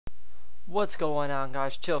What's going on,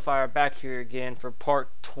 guys? Chillfire back here again for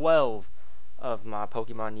part 12 of my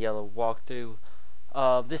Pokemon Yellow walkthrough.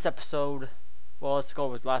 This episode, well, let's go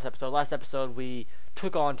with last episode. Last episode, we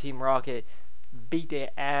took on Team Rocket, beat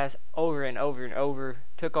their ass over and over and over,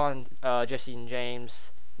 took on Jesse and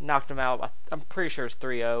James, knocked them out. I'm pretty sure it's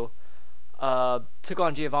 3-0. Took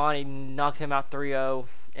on Giovanni, knocked him out 3-0.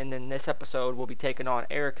 And then this episode, we'll be taking on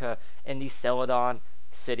Erika in the Celadon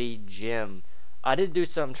City Gym. I did do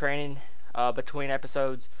some training between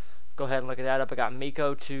episodes. Go ahead and look at that up. I got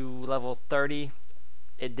Miko to level 30.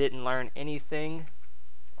 It didn't learn anything.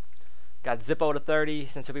 Got Zippo to 30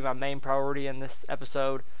 since it'll be my main priority in this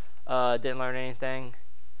episode. Didn't learn anything.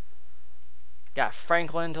 Got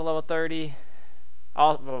Franklin to level 30.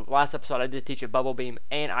 Last episode I did teach it Bubble Beam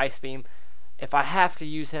and Ice Beam. If I have to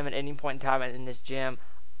use him at any point in time in this gym,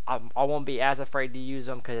 I won't be as afraid to use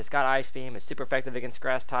him because it's got Ice Beam. It's super effective against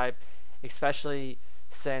Grass type, especially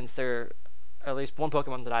since there are at least one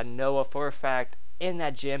Pokemon that I know of for a fact in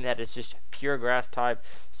that gym that is just pure Grass type,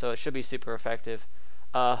 so it should be super effective.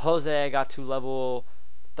 Jose I got to level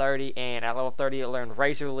 30, and at level 30 it learned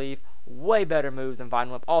Razor Leaf, way better move than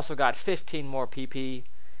Vine Whip. Also got 15 more PP,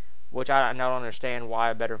 which I don't understand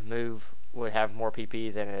why a better move would have more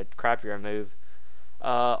PP than a crappier move.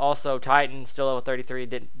 Also Titan still level 33,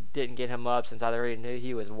 didn't get him up since I already knew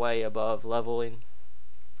he was way above leveling.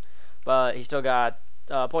 But he still got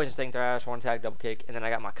Poison Sting, Thrash, One Attack, Double Kick, and then I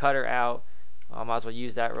got my Cutter out. I might as well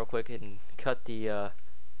use that real quick and cut the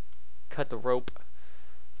rope.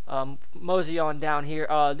 Mosey on down here.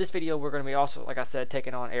 This video we're going to be also, like I said,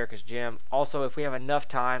 taking on Erika's gym. Also, if we have enough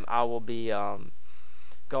time, I will be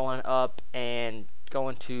going up and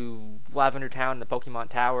going to Lavender Town, the Pokemon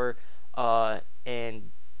Tower,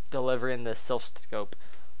 and delivering the Silph Scope.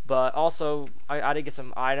 But also, I did get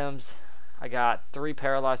some items. I got 3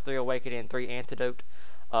 Paralyzed, 3 Awakened, and 3 Antidote.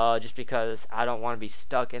 Just because I don't want to be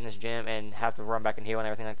stuck in this gym and have to run back and heal and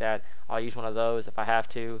everything like that. I'll use one of those if I have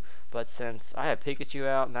to. But since I have Pikachu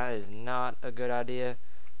out, and that is not a good idea,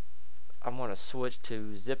 I'm going to switch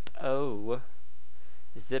to Zipno,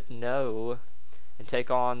 and take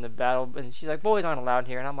on the battle. And she's like, boys aren't allowed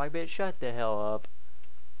here. And I'm like, bitch, shut the hell up.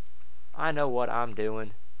 I know what I'm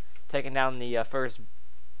doing. Taking down the first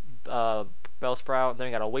Bellsprout. Then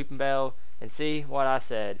we got a Weeping Bell. And see what I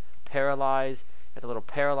said. Paralyze. Got the little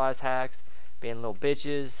paralyzed hacks. Being little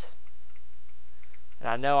bitches. And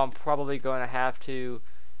I know I'm probably going to have to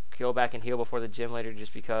go back and heal before the gym later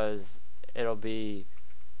just because it'll be...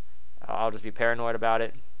 I'll just be paranoid about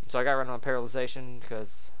it. So I got to run on paralyzation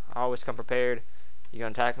because I always come prepared. You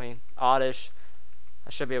going to attack me? Oddish. I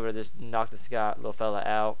should be able to just knock this little fella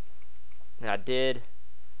out. And I did.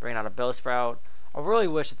 Bring out a Bellsprout. I really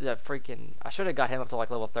wish that I should have got him up to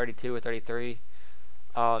like level 32 or 33.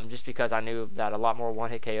 Just because I knew that a lot more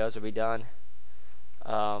one-hit KOs would be done.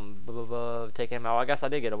 Taking him out. I guess I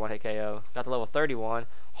did get a one-hit KO. Got to level 31.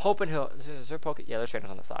 Hoping he'll... Is there yeah, there's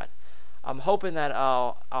trainers on the side. I'm hoping that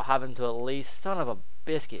I'll have him to at least... Son of a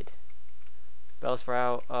biscuit.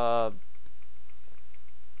 Bellsprout.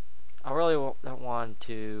 I really don't want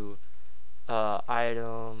to...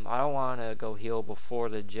 item. I don't want to go heal before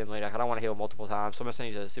the gym later. I don't want to heal multiple times. So I'm just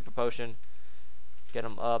going to use a super potion. Get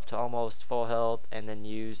him up to almost full health. And then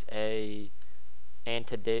use a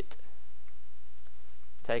antidote.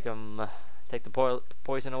 Take the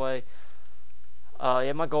poison away.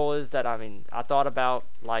 Yeah, my goal is that, I thought about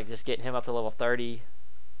like just getting him up to level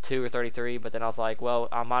 32 or 33. But then I was like, well,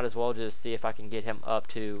 I might as well just see if I can get him up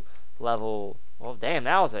to level... Well, damn,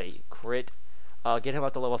 that was a crit. Get him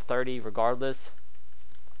up to level 30 regardless,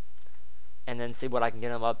 and then see what I can get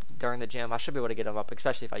him up during the gym. I should be able to get him up,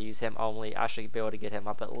 especially if I use him only. I should be able to get him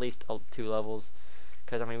up at least 2 levels,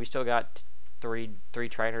 because we still got three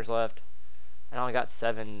trainers left, and I only got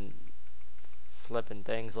 7 flipping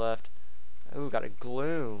things left. Ooh, got a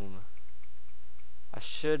Gloom. I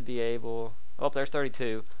should be able... Oh, there's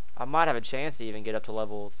 32. I might have a chance to even get up to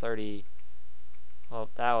level 30. Well,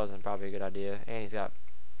 that wasn't probably a good idea. And he's got...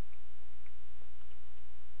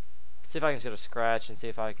 See if I can just get a scratch and see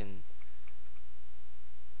if I can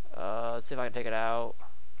take it out.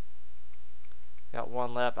 Got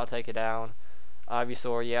 1 left. I'll take it down.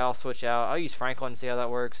 Ivysaur, yeah, I'll switch out. I'll use Franklin and see how that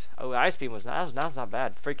works. Oh, Ice Beam was not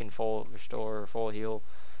bad. Freaking full restore, full heal.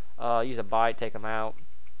 Use a bite, take him out.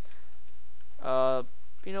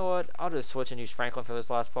 You know what? I'll just switch and use Franklin for this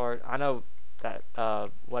last part. I know that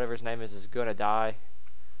whatever his name is gonna die,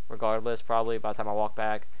 regardless, probably by the time I walk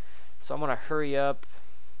back. So I'm gonna hurry up.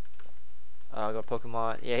 Go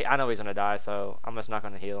Pokemon. Yeah, I know he's gonna die, so I'm just not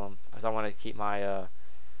gonna heal him because I want to keep my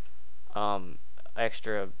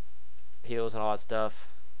extra heals and all that stuff.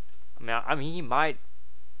 He might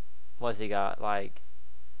What's he got?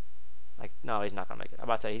 No, he's not gonna make it. I'm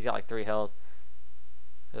about to say he's got like 3 health.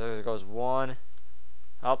 There goes 1.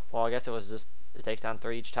 Oh, well, I guess it was just it takes down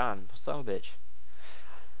 3 each time. Son of a bitch.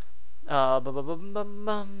 About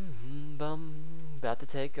to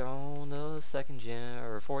take on the 2nd gym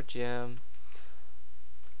or 4th gym.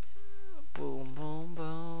 Boom, boom,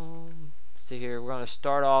 boom. See here, we're gonna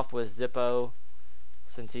start off with Zippo,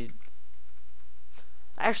 since he.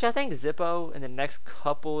 Actually, I think Zippo in the next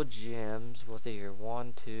couple gyms. We'll see here,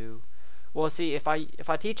 1, 2. Well, see if I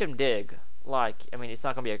teach him dig, like I mean, it's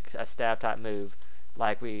not gonna be a stab type move,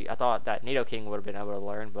 like I thought that Nido King would have been able to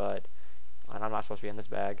learn, but and I'm not supposed to be in this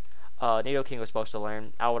bag. Nido King was supposed to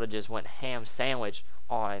learn. I would have just went ham sandwich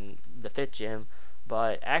on the 5th gym,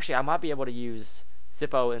 but actually I might be able to use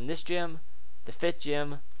Zippo in this gym, the 5th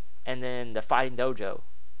gym, and then the fighting dojo.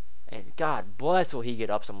 And God bless will he get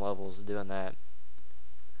up some levels doing that.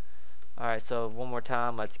 Alright, so one more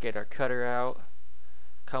time, let's get our cutter out.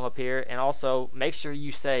 Come up here, and also make sure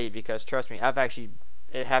you save, because trust me,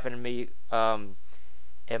 it happened to me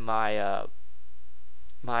in my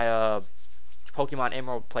Pokemon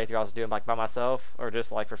Emerald playthrough I was doing like by myself, or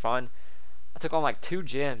just like for fun. I took on like 2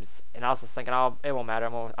 gyms, and I was just thinking, oh, it won't matter,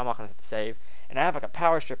 I'm not gonna have to save. And I have like a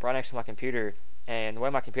power strip right next to my computer, and the way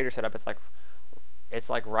my computer's set up, it's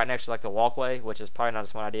like right next to like the walkway, which is probably not a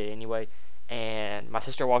smart idea anyway. And my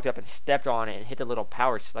sister walked up and stepped on it and hit the little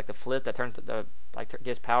power, like the flip that turns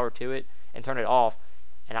gives power to it, and turned it off.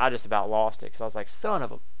 And I just about lost it, because I was like, son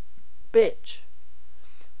of a bitch.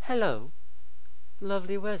 Hello.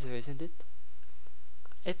 Lovely weather, isn't it?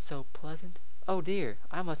 It's so pleasant. Oh dear,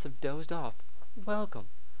 I must have dozed off. Welcome.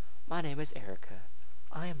 My name is Erika.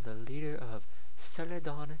 I am the leader of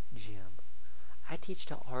Celadon Gym. I teach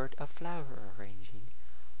the art of flower arranging.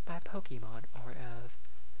 My Pokemon are of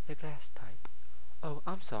the grass type. Oh,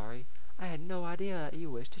 I'm sorry. I had no idea that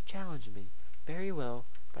you wished to challenge me. Very well,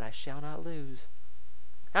 but I shall not lose.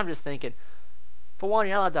 I'm just thinking, for one,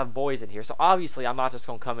 you're not allowed to have boys in here, so obviously I'm not just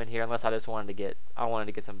going to come in here unless I wanted to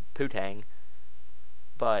get some Putang.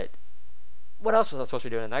 But what else was I supposed to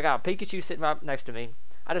be doing? I got Pikachu sitting right next to me.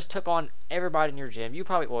 I just took on everybody in your gym. You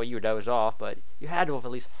were dozed off, but you had to have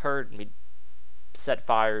at least heard me set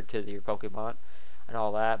fire to your Pokemon and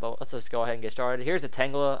all that. But let's just go ahead and get started. Here's a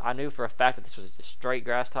Tangela. I knew for a fact that this was a straight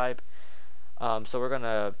grass type. So we're going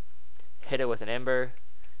to hit it with an Ember.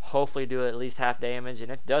 Hopefully do at least half damage.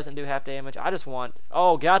 And if it doesn't do half damage, I just want...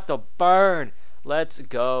 Oh, got the burn! Let's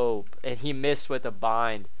go. And he missed with a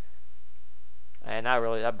bind. And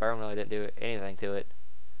that burn really didn't do anything to it.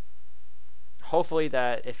 Hopefully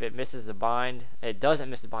that if it misses the bind, it doesn't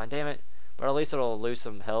miss the bind, damn it. But at least it'll lose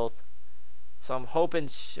some health. So I'm hoping...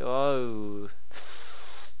 Oh...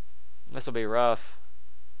 This will be rough.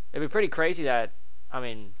 It'd be pretty crazy that... I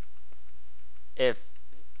mean... If...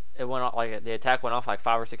 It went off, like, the attack went off like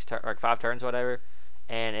 5 turns or whatever,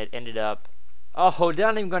 and it ended up... Oh, they're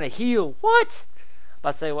not even going to heal. What? But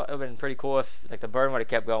I'd say what would have been pretty cool if like the burn would have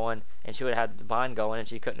kept going, and she would have had the bind going, and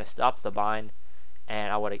she couldn't have stopped the bind,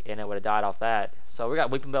 and it would have died off that. So we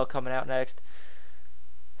got Weeping Bell coming out next.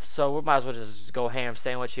 So we might as well just go ham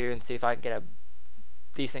sandwich here and see if I can get a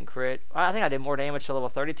decent crit. I think I did more damage to level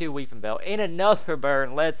 32 Weeping Bell. And another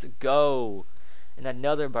burn. Let's go. And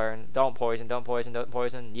another burn. Don't poison, don't poison, don't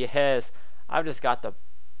poison. Yes. I've just got the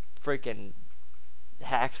freaking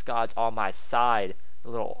Hax Gods on my side. A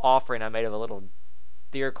little offering I made of a little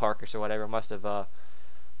deer carcass or whatever must have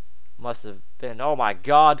been. Oh my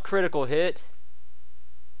god, critical hit.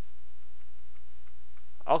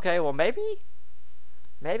 Okay, well maybe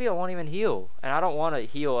it won't even heal. And I don't want to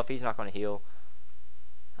heal if he's not going to heal.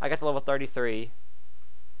 I got to level 33.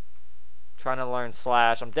 Trying to learn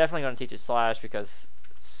Slash. I'm definitely going to teach it Slash because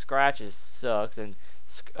Scratch sucks, and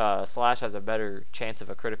Slash has a better chance of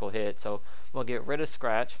a critical hit. So we'll get rid of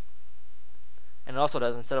Scratch. And it also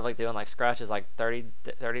does, instead of like doing like Scratch is like 30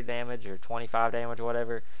 damage or 25 damage or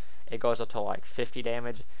whatever, it goes up to like 50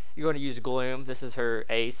 damage. You're going to use Gloom. This is her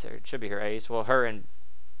ace, or it should be her ace. Well, her and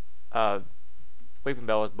Weeping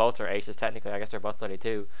Bell both are aces technically. I guess they're both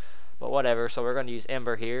 32, but whatever. So we're going to use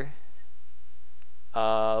Ember here.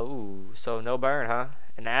 So no burn, huh?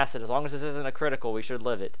 And acid. As long as this isn't a critical, we should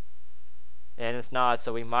live it. And it's not,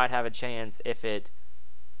 so we might have a chance if it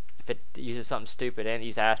uses something stupid and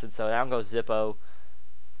use acid. So down goes Zippo.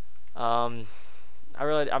 I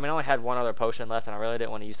only had one other potion left, and I really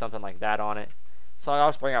didn't want to use something like that on it. So I'll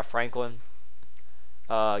just bring out Franklin.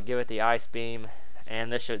 Give it the Ice Beam,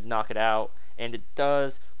 and this should knock it out. And it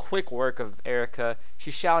does. Quick work of Erika.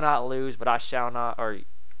 She shall not lose, but I shall not,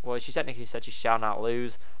 well, she technically said she shall not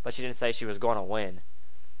lose, but she didn't say she was going to win.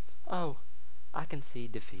 Oh, I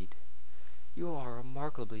concede defeat. You are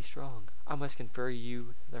remarkably strong. I must confer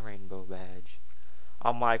you the rainbow badge.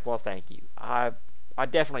 I'm like, well, thank you. I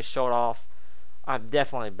definitely showed off. I'm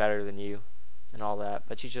definitely better than you and all that.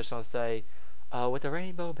 But she's just going to say, with the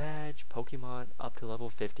rainbow badge, Pokemon up to level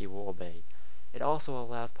 50 will obey. It also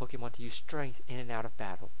allows Pokemon to use strength in and out of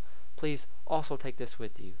battle. Please also take this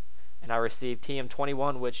with you. And I received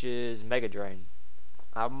TM21, which is Mega Drain.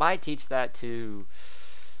 I might teach that to...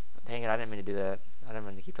 Dang it, I didn't mean to do that. I didn't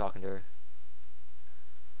mean to keep talking to her.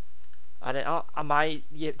 I might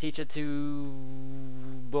teach it to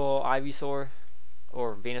Ivysaur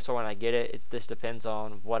or Venusaur when I get it. It just depends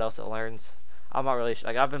on what else it learns. I'm not really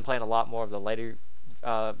like I've been playing a lot more of the later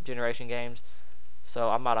generation games, so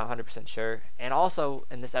I'm not 100% sure. And also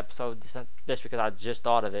in this episode, just because I just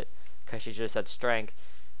thought of it, because she just said strength,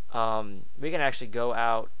 we can actually go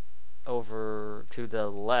out over to the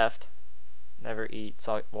left. Never eat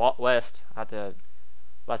west. I have to.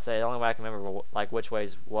 Let's say the only way I can remember like which way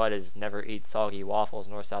is what is never eat soggy waffles,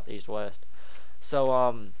 north, south, east, west. So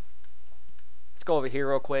let's go over here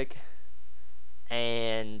real quick,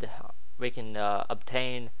 and we can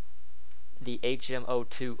obtain the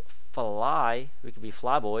HMO2 Fly. We could be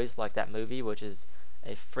Flyboys like that movie, which is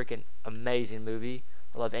a freaking amazing movie.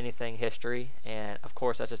 I love anything history, and of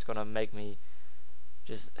course that's just gonna make me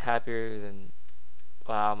just happier than.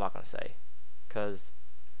 Well, I'm not gonna say, because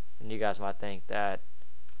you guys might think that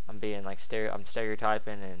I'm being like I'm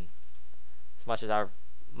stereotyping, and as much as I'm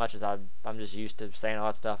just used to saying all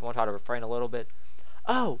that stuff, I'm gonna try to refrain a little bit.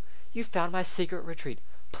 Oh, you found my secret retreat.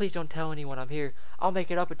 Please don't tell anyone I'm here. I'll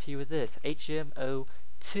make it up to you with this HMO2.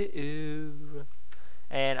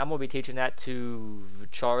 And I'm gonna be teaching that to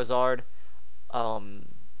Charizard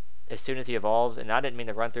as soon as he evolves. And I didn't mean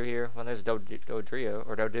to run through here when there's Dodrio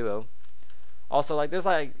or Doduo. Also, like, there's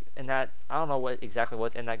like in that, I don't know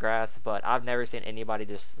what's in that grass, but I've never seen anybody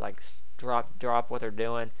just like drop what they're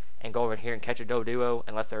doing and go over here and catch a Doduo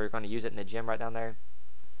unless they're going to use it in the gym right down there.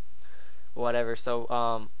 Whatever.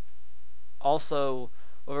 So also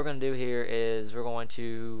what we're going to do here is we're going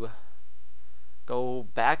to go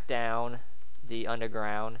back down the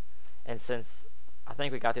underground, and since I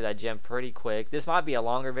think we got through that gym pretty quick, this might be a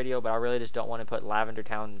longer video, but I really just don't want to put Lavender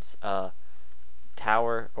Town's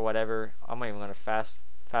tower or whatever. I'm not even going to fast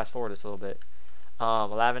forward this a little bit.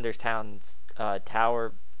 Lavender Town's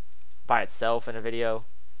tower by itself in a video,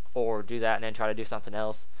 or do that and then try to do something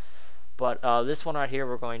else. But this one right here,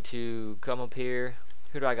 we're going to come up here.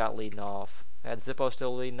 Who do I got leading off? I had Zippo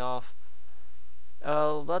still leading off.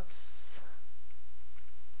 Let's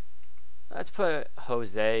put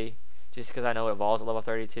Jose, just because I know it evolves at level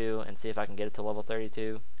 32, and see if I can get it to level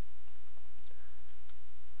 32.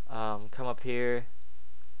 Come up here,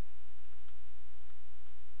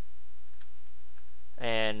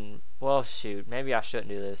 and well, shoot, maybe I shouldn't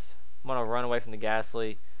do this. I'm gonna run away from the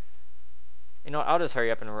Ghastly. You know what, I'll just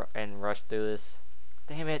hurry up and rush through this.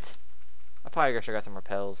 Damn it! I probably should have got some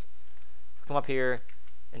repels. Come up here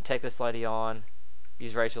and take this lady on.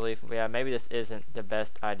 Use Rachel Leaf. Yeah, maybe this isn't the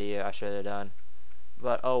best idea I should have done,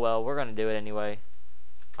 but oh well, we're gonna do it anyway.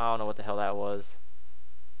 I don't know what the hell that was.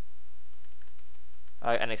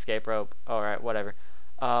 An escape rope. Alright, whatever.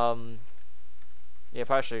 Yeah,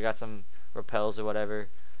 probably should have got some repels or whatever.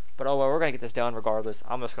 But oh well, we're gonna get this done regardless.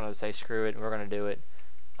 I'm just gonna say screw it, and we're gonna do it.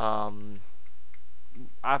 All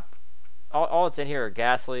that's in here are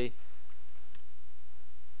Ghastly,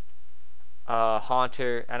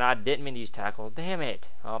 Haunter, and I didn't mean to use Tackle. Damn it!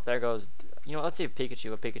 Oh, there goes. You know, let's see if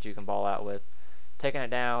Pikachu can ball out with. Taking it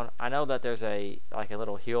down. I know that there's a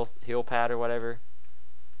little heal pad or whatever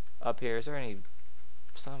up here. Is there any?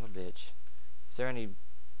 Son of a bitch. Is there any?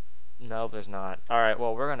 No, there's not. Alright,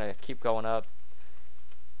 well, we're gonna keep going up.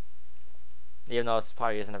 Even though this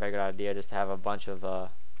probably isn't a very good idea just to have a bunch of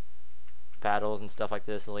battles and stuff like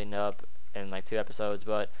this leading up in like 2 episodes,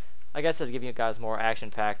 but I guess it's giving you guys more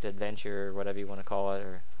action-packed adventure, or whatever you want to call it,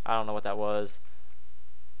 or I don't know what that was.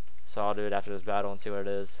 So I'll do it after this battle and see what it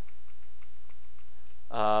is.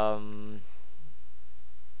 That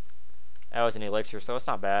was an elixir, so it's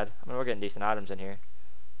not bad. I mean, we're getting decent items in here.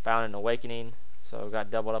 Found an awakening, so we got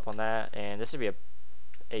doubled up on that, and this would be a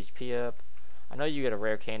HP up. I know you get a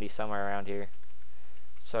rare candy somewhere around here.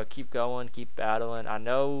 So keep going, keep battling. I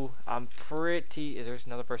know I'm pretty... Is there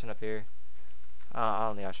another person up here? I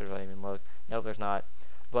don't think I should really even look. Nope, there's not.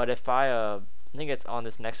 But if I think it's on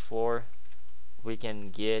this next floor, we can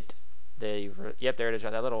get the... Yep, there it is. Right,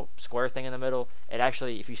 that little square thing in the middle. It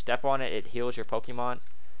actually, if you step on it, it heals your Pokemon.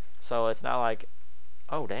 So it's not like...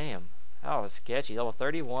 Oh, damn. That was sketchy. Level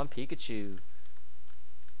 31 Pikachu.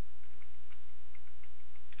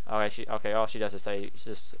 Okay, all she does is say,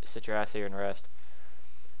 just sit your ass here and rest.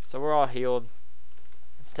 So we're all healed.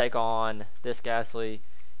 Let's take on this Ghastly.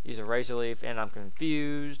 Use a Razor Leaf, and I'm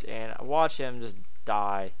confused. And I watch him just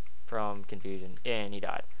die from confusion, and he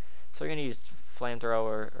died. So we're gonna use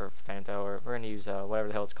Flamethrower. We're gonna use whatever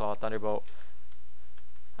the hell it's called, Thunderbolt.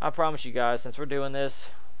 I promise you guys, since we're doing this,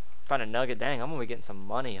 find a nugget. Dang, I'm gonna be getting some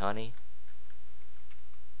money, honey.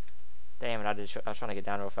 Damn it! I was trying to get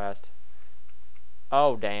down real fast.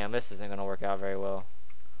 Oh damn, this isn't gonna work out very well.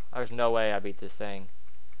 There's no way I beat this thing.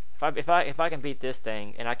 If I can beat this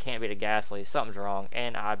thing and I can't beat a Ghastly, something's wrong.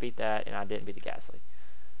 And I beat that and I didn't beat the Ghastly.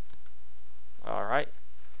 All right.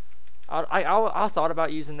 I thought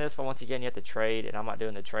about using this, but once again you have to trade, and I'm not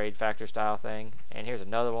doing the trade factor style thing. And here's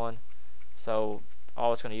another one. So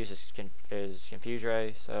all it's going to use is Confuse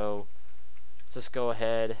Ray. So let's just go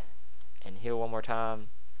ahead and heal one more time.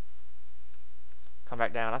 Come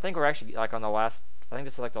back down. I think we're actually like on the last. I think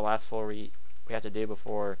this is like the last floor we have to do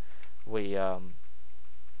before we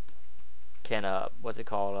can what's it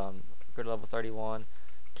called? Go to level 31.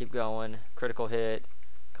 Keep going. Critical hit.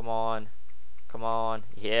 Come on. Come on.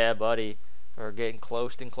 Yeah, buddy. We're getting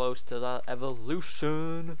close and close to the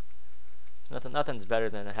evolution. Nothing's better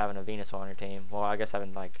than having a Venusaur on your team. Well, I guess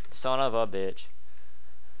having like son of a bitch.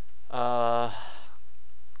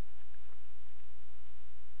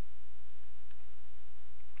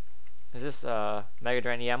 Is this Mega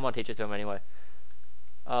Drain? Yeah, I'm gonna teach it to him anyway.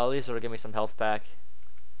 At least it'll give me some health back.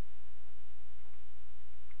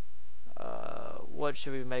 What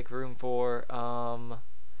should we make room for?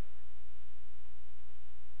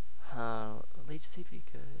 Leech CP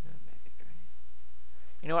good. Mega Drain.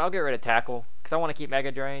 You know what? I'll get rid of Tackle because I want to keep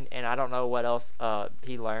Mega Drain, and I don't know what else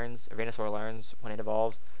he learns, or Venusaur learns when it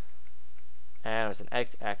evolves. And it was an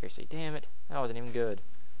X accuracy. Damn it, that wasn't even good.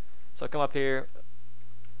 So come up here.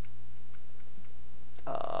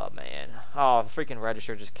 Oh man. Oh, the freaking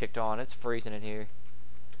register just kicked on. It's freezing in here.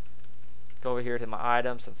 Go over here to my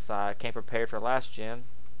items since I came prepared for last gym.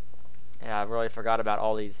 And I really forgot about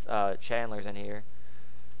all these Chandlers in here.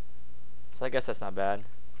 So I guess that's not bad.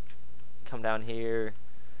 Come down here.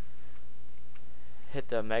 Hit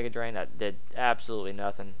the Mega Drain. That did absolutely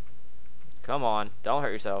nothing. Come on. Don't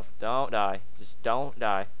hurt yourself. Don't die. Just don't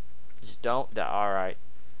die. Just don't die. Alright.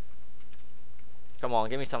 Come on.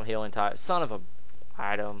 Give me some healing type. Son of a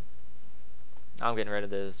item. I'm getting rid of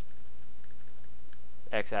this.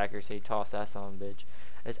 X accuracy. Toss that son of a bitch.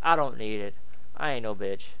 I don't need it. I ain't no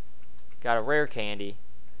bitch. Got a rare candy.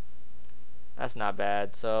 That's not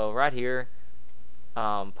bad. So right here,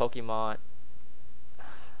 Pokemon.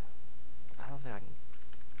 I don't think I can.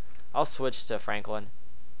 I'll switch to Franklin.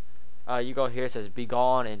 You go here. It says "Be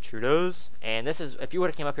gone, intruders." And this is if you would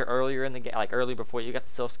have came up here earlier in the game, like early before you got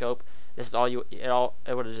the Silph Scope. This is all you. It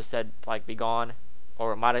would have just said like "Be gone,"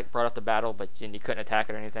 or it might have brought up the battle, but you couldn't attack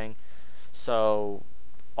it or anything. So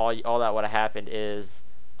all that would have happened is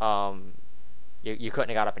you couldn't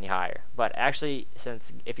have got up any higher. But actually,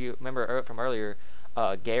 since if you remember from earlier,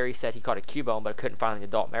 Gary said he caught a Cubone but couldn't find the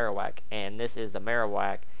adult Marowak, and this is the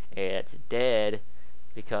Marowak. It's dead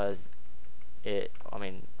because it. I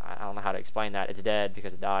mean, I don't know how to explain that. It's dead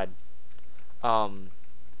because it died.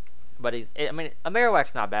 But I mean, a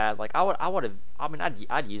Marowak's not bad. Like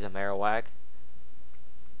I'd use a Marowak.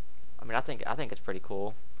 I mean, I think it's pretty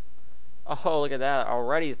cool. Oh, look at that!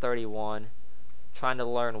 Already 31. Trying to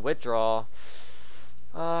learn Withdraw.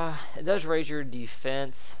 It does raise your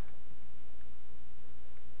defense.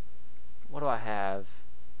 What do I have?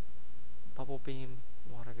 Bubble Beam,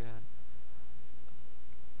 Water Gun.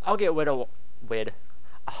 I'll get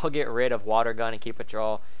rid of Water Gun and keep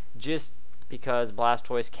Withdraw, just because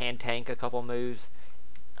Blastoise can tank a couple moves,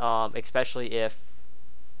 especially if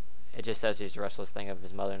it just says he's the restless thing of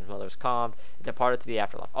his mother and his mother's calmed. It's departed to the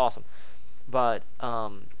afterlife. Awesome. But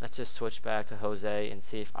let's just switch back to Jose and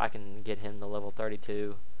see if I can get him to level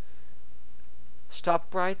 32.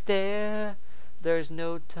 Stop right there. There's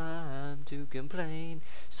no time to complain.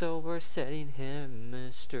 So we're setting him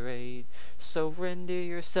straight. So render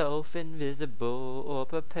yourself invisible or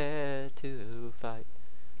prepare to fight.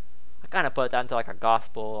 I kind of put that into like a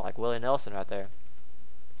gospel, like Willie Nelson right there.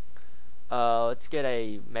 Let's get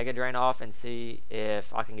a Mega Drain off and see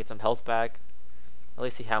if I can get some health back. At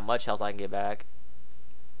least see how much health I can get back.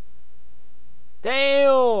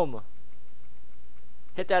 Damn!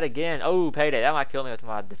 Hit that again. Oh, payday. That might kill me with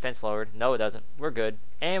my defense lowered. No, it doesn't. We're good.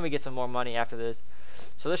 And we get some more money after this.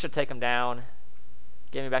 So this should take him down.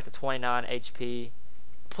 Get me back to 29 HP.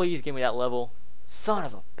 Please give me that level. Son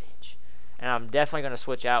of a bitch. And I'm definitely going to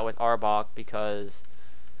switch out with Arbok because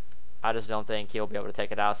I just don't think he'll be able to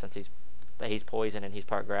take it out since he's poison and he's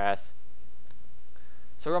part grass.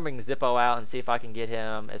 So we're going to bring Zippo out and see if I can get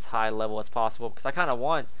him as high level as possible because I kind of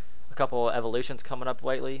want a couple of evolutions coming up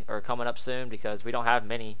lately, or coming up soon, because we don't have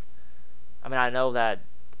many. I mean, I know that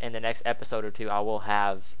in the next episode or two I will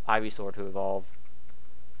have Ivysaur to evolve,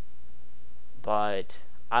 but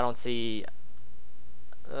I don't see.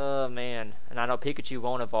 Oh man, and I know Pikachu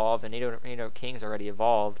won't evolve, and King's already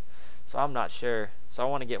evolved, so I'm not sure. So I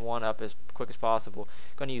want to get one up as quick as possible.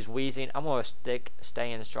 Gonna use Weezing. I'm gonna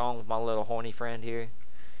staying strong with my little horny friend here.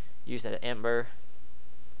 Use an Ember,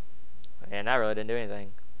 and that really didn't do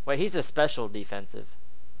anything. Wait, he's a special defensive.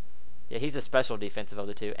 Yeah, he's a special defensive of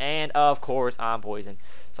the two, and of course I'm poisoned.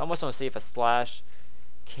 So I'm just gonna see if a Slash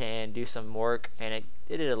can do some work, and it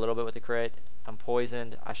did a little bit with the crit. I'm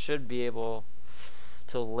poisoned. I should be able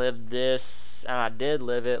to live this, and I did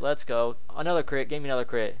live it. Let's go. Another crit. Gave me another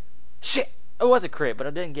crit. Shit! It was a crit, but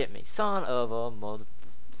it didn't get me. Son of a mother.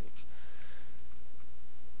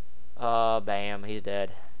 Bam. He's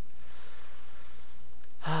dead.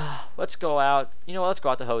 Let's go out. You know what? Let's go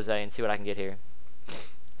out to Jose and see what I can get here.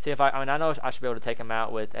 See if I mean, I know I should be able to take him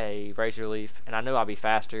out with a Razor Leaf, and I knew I'd be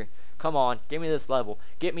faster. Come on. Give me this level.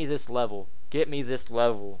 Get me this level. Get me this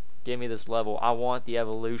level. Give me this level. I want the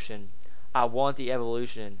evolution. I want the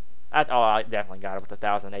evolution. I definitely got it with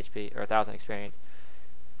 1,000 HP or 1,000 experience.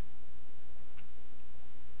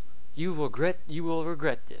 You will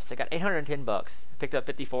regret this. I got 810 bucks. Picked up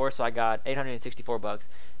 54, so I got 864 bucks.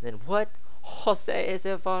 And then what? Jose is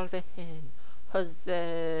evolving.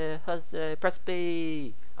 Jose, press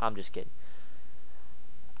B. I'm just kidding.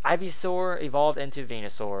 Ivysaur evolved into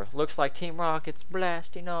Venusaur. Looks like Team Rocket's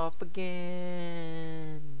blasting off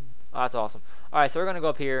again. Oh, that's awesome. Alright, so we're going to go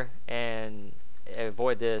up here and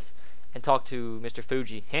avoid this and talk to Mr.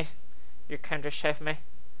 Fuji. Huh? You came to save me?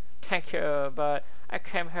 Thank you, but I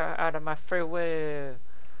came here out of my free will.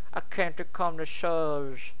 I came to calm the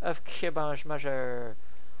souls of Cubans' mother.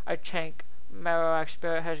 I think Marowak's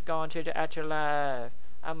spirit has gone to the afterlife.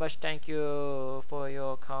 I must thank you for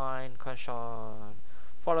your kind concern.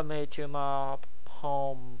 Follow me to my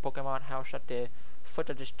home Pokemon house at the foot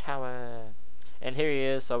of this tower. And here he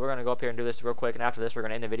is, so we're going to go up here and do this real quick, and after this we're going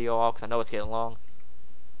to end the video off, because I know it's getting long.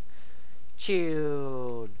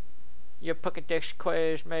 Chilled. Your Pokedex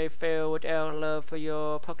quiz may fail without love for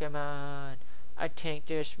your Pokemon. I think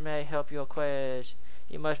this may help your quiz.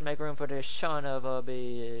 You must make room for this son of a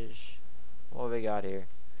bitch. What have we got here?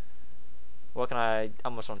 What can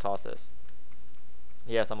I'm just going to toss this.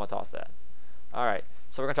 Yes, I'm going to toss that. Alright,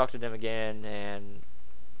 so we're going to talk to them again,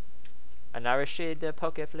 and I received the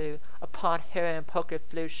Pokeflute. Upon hearing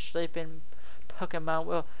Pokeflute sleeping Pokemon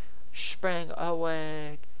will spring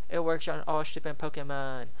awake. It works on all sleeping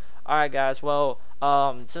Pokemon. Alright guys, well,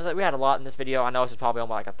 since we had a lot in this video, I know this is probably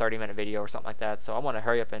only like a 30-minute video or something like that, so I want to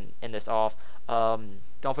hurry up and end this off.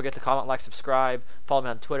 Don't forget to comment, like, subscribe, follow me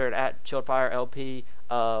on Twitter at ChilledFireLP,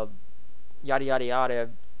 yada yada yada.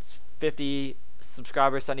 50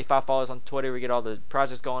 subscribers, 75 followers on Twitter, we get all the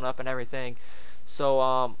projects going up and everything. So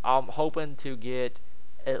I'm hoping to get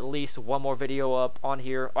at least one more video up on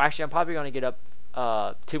here. Well, actually, I'm probably going to get up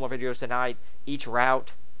 2 more videos tonight, each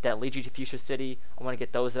route that leads you to Fuchsia City. I want to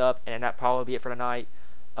get those up, and that'll probably be it for tonight.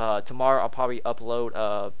 Tomorrow I'll probably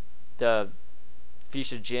upload the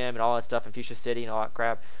Fuchsia Gym and all that stuff in Fuchsia City and all that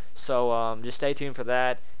crap. So just stay tuned for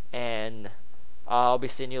that, and I'll be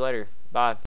seeing you later. Bye.